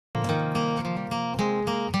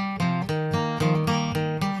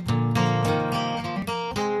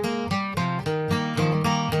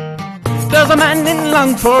There's a man in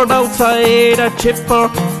Longford outside a chipper,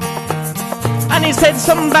 and he said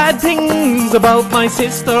some bad things about my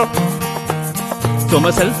sister. So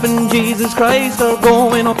myself and Jesus Christ are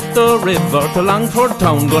going up the river to Longford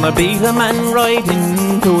town, gonna beat a man right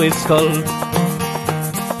into his skull.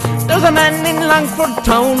 There's a man in Longford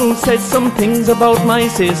town who said some things about my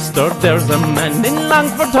sister. There's a man in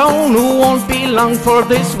Longford town who won't be long for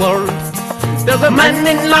this world. There's a man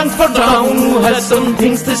in Longford town who has some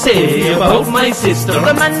things to say about my sister.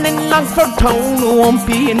 A man in Longford town who won't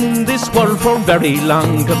be in this world for very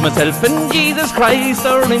long, 'cause myself and Jesus Christ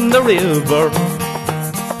are in the river.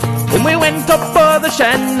 When we went up by the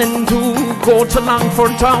Shannon to go to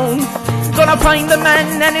Longford town, gonna find a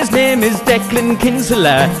man and his name is Declan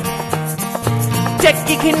Kinsella.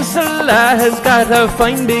 Decky Kinsella has got a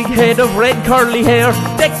fine big head of red curly hair.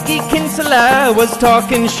 Decky Kinsella was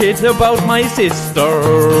talking shit about my sister.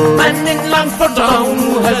 Man in Longford town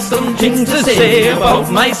who has something to say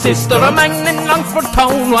about my sister. A man in Longford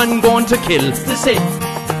town I'm going to kill to say.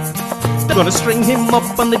 Gonna string him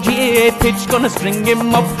up on the GA pitch, gonna string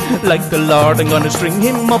him up like the Lord. I'm gonna string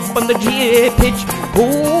him up on the GA pitch.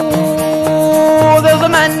 Oh, there's a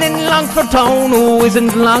man in Longford town who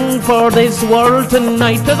isn't long for this world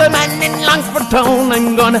tonight. There's a man in Longford town,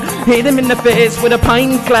 I'm gonna hit him in the face with a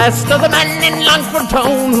pint glass. There's a man in Longford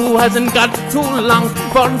town who hasn't got too long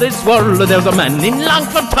for this world. There's a man in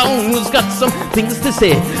Longford town who's got some things to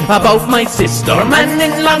say about my sister. A man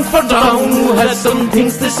in Longford town who has some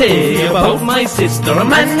things to say about my sister. A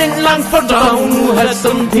man in Longford town who has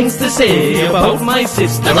some things to say about my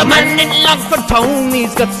sister. There's a man in Longford town,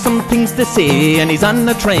 he's got some things to say, and he's on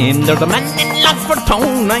the train. There's a man in Longford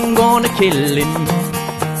town, I'm gonna kill him.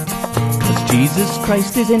 'Cause Jesus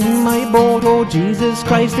Christ is in my boat, oh Jesus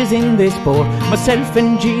Christ is in this boat. Myself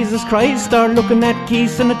and Jesus Christ are looking at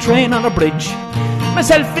geese in a train on a bridge.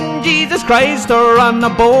 Myself and Jesus Christ are on a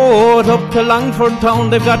boat up to Longford town.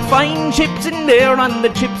 They've got fine chips in there and the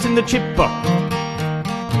chips in the chipper.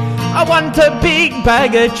 I want a big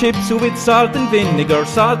bag of chips with salt and vinegar,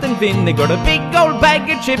 a big old bag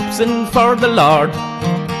of chips and for the Lord.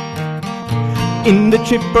 In the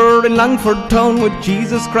chipper in Longford town with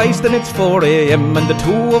Jesus Christ, and it's 4 a.m. and the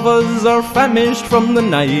two of us are famished from the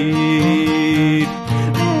night.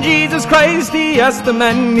 Jesus Christ, he asked the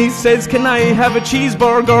man, he says, can I have a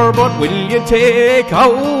cheeseburger, but will you take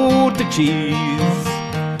out the cheese?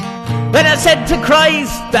 Then I said to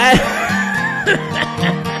Christ that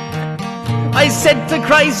I said to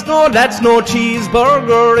Christ, no, that's no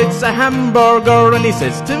cheeseburger, it's a hamburger. And he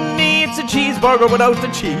says to me, it's a cheeseburger without the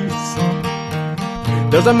cheese.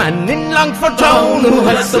 There's a man in Longford town who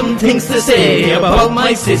has some things to say about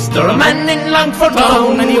my sister. A man in Longford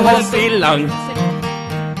town, and he won't be long.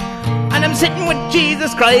 And I'm sitting with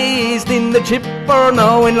Jesus Christ in the chipper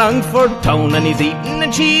now in Longford town, and he's eating a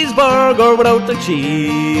cheeseburger without the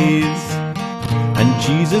cheese. And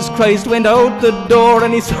Jesus Christ went out the door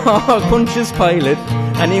and he saw Pontius Pilate,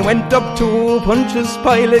 and he went up to Pontius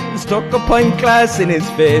Pilate and stuck a pint glass in his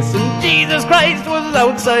face. And Jesus Christ was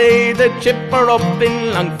outside the chipper up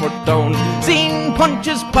in Longford town, seen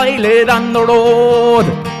Pontius Pilate on the road.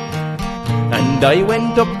 And I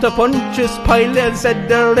went up to Pontius Pilate and said,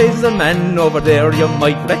 there is a man over there, you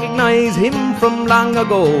might recognize him from long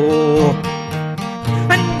ago.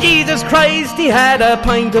 And Jesus Christ, he had a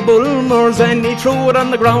pint of Bulmers and he threw it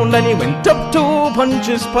on the ground, and he went up to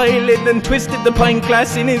Pontius Pilate and twisted the pint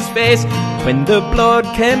glass in his face. When the blood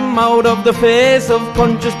came out of the face of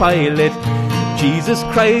Pontius Pilate, Jesus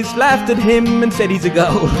Christ laughed at him and said he's a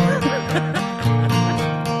goat.